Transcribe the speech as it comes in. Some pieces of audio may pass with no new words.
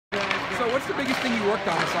So what's the biggest thing you worked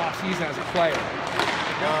on this offseason as a player?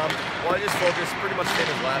 Well, I just focused pretty much same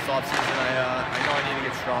as last offseason. I know I need to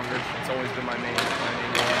get stronger. It's always been my main goal. I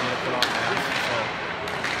need to put on mass. So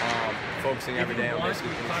focusing every day on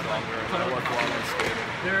basically getting stronger. And I work a lot on skating.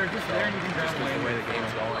 Just the way the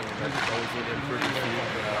game's going, and I always need to improve the speed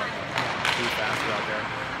and be faster out there.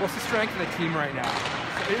 What's the strength of the team right now?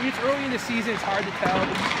 It's early in the season, it's hard to tell,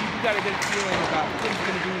 but you got to get a feeling about who's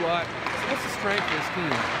going to do what. So what's the strength of this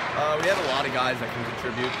team? We have a lot of guys that can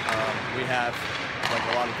contribute. We have like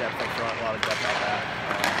a lot of depth up front, a lot of depth out back.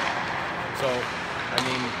 So, I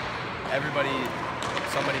mean,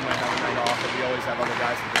 somebody might have a night off, but we always have other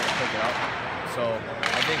guys that can pick it up. So,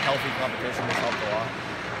 I think healthy competition has helped a lot.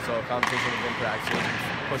 So, competition within practice,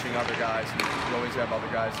 pushing other guys. You always have other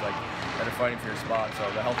guys like that are fighting for your spot. So,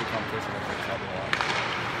 the healthy competition I think has helped a lot.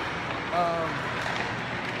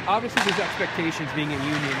 Obviously, there's expectations being a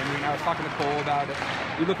union. I mean, I was talking to Cole about it.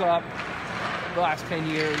 You look up the last 10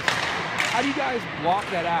 years. How do you guys block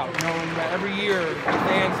that out, knowing that every year the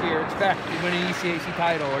fans here expect to win an ECAC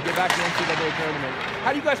title or get back to the NCAA tournament?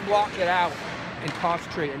 How do you guys block that out and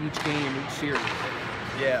concentrate on each game, each series?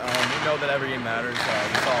 Yeah, we know that every game matters.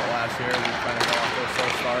 We saw it last year. We kind of got off to a slow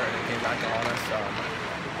start and it came back to haunt us.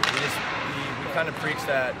 We kind of preach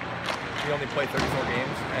that we only play 34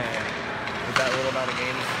 games, and with that little amount of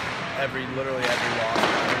games, literally every loss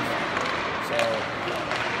matters. So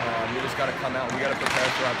we just got to come out. We got to prepare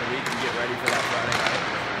throughout the week and get ready for that Friday night,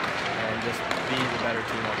 and just be the better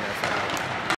team on the other side.